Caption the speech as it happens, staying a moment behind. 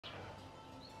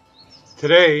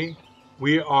Today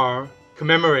we are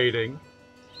commemorating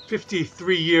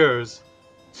 53 years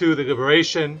to the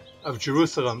liberation of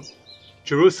Jerusalem,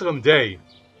 Jerusalem Day.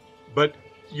 But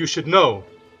you should know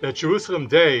that Jerusalem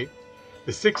Day,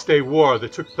 the Six-Day War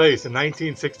that took place in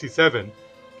 1967,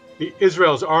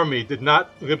 Israel's army did not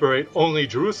liberate only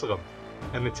Jerusalem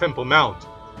and the Temple Mount,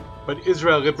 but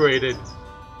Israel liberated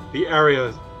the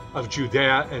areas of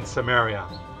Judea and Samaria.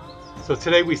 So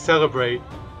today we celebrate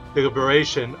the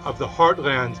liberation of the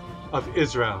heartland of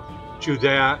Israel,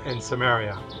 Judea and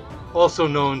Samaria, also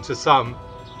known to some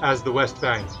as the West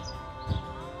Bank.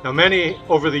 Now, many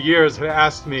over the years have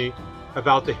asked me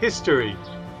about the history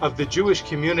of the Jewish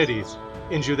communities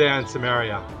in Judea and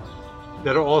Samaria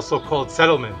that are also called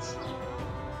settlements.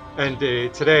 And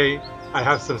today I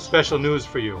have some special news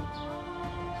for you.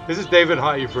 This is David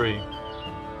Ha'ivri.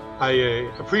 I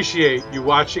appreciate you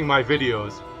watching my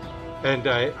videos, and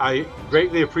I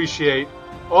greatly appreciate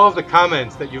all of the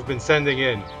comments that you've been sending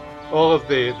in, all of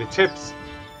the tips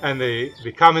and the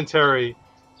commentary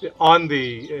on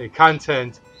the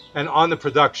content and on the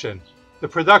production. The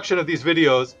production of these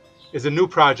videos is a new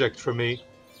project for me.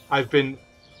 I've been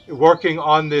working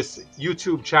on this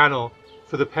YouTube channel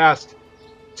for the past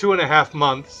 2.5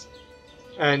 months,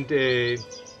 and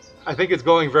I think it's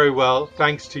going very well,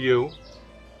 thanks to you.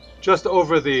 Just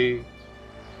over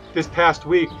this past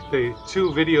week, the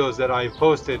 2 videos that I've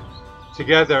posted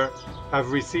together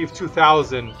have received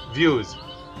 2,000 views,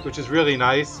 which is really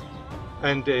nice.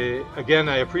 And again,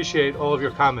 I appreciate all of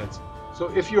your comments. So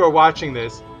if you are watching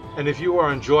this, and if you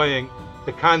are enjoying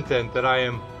the content that I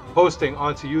am posting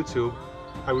onto YouTube,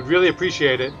 I would really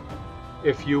appreciate it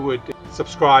if you would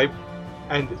subscribe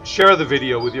and share the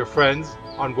video with your friends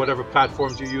on whatever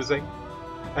platforms you're using.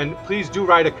 And please do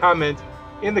write a comment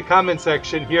in the comment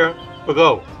section here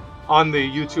below on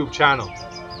the YouTube channel.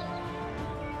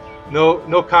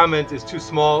 No comment is too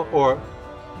small or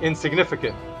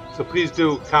insignificant, so please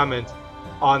do comment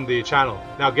on the channel.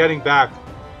 Now, getting back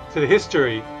to the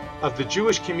history of the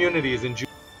Jewish communities in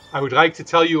Judea, I would like to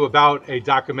tell you about a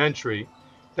documentary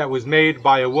that was made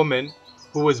by a woman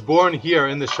who was born here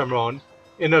in the Shomron,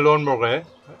 in Alon Moreh,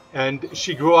 and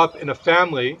she grew up in a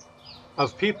family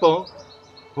of people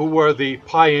who were the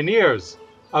pioneers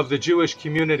of the Jewish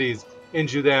communities in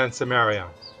Judea and Samaria.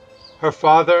 Her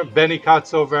father, Benny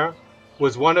Katzover,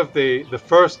 was one of the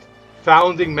first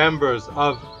founding members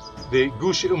of the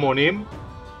Gush Umonim,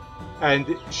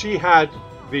 and she had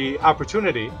the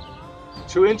opportunity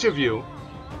to interview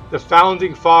the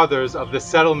founding fathers of the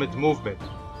settlement movement.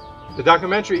 The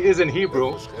documentary is in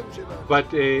Hebrew,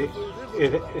 but it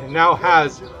now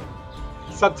has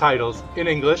subtitles in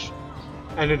English,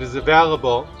 and it is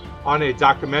available on a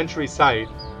documentary site.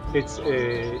 It's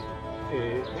a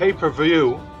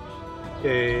pay-per-view.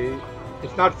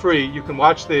 It's not free. You can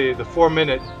watch the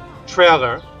 4-minute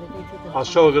trailer. I'll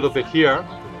show a little bit here.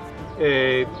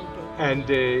 And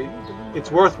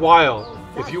it's worthwhile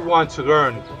if you want to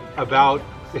learn about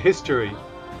the history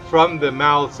from the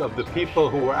mouths of the people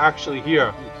who were actually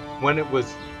here when it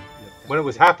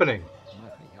was happening.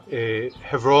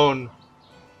 Hebron,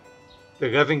 the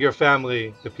Revinger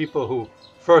family, the people who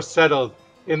first settled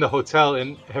in the hotel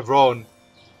in Hebron,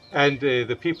 and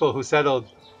the people who settled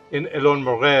in Alon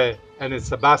Moreh and in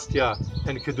Sebastia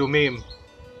and Kedumim,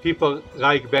 people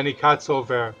like Benny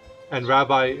Katzover and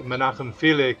Rabbi Menachem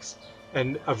Felix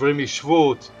and Avrimi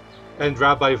Shvut and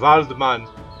Rabbi Waldman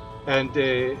and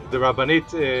the Rabbanit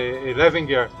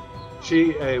Revinger.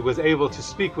 She was able to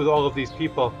speak with all of these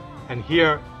people and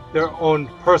hear their own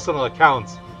personal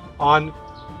accounts on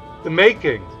the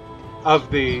making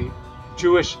of the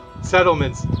Jewish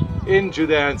settlements in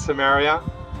Judea and Samaria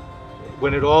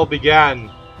when it all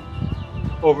began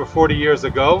over 40 years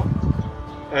ago.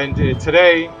 And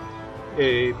today,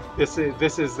 this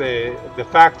is the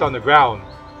fact on the ground.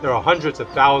 There are hundreds of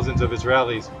thousands of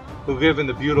Israelis who live in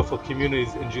the beautiful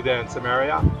communities in Judea and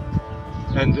Samaria.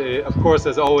 And of course,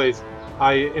 as always,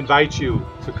 I invite you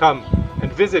to come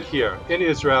and visit here in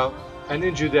Israel and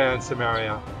in Judea and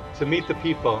Samaria to meet the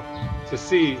people, to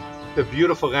see the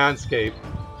beautiful landscape,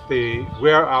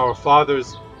 where our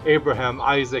fathers Abraham,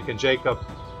 Isaac, and Jacob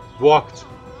walked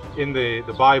in the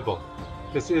Bible.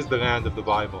 This is the land of the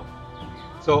Bible.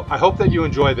 So I hope that you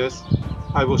enjoy this.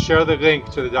 I will share the link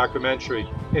to the documentary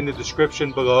in the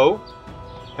description below,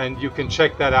 and you can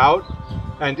check that out.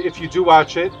 And if you do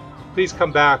watch it, please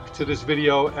come back to this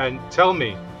video and tell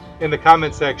me in the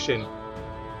comment section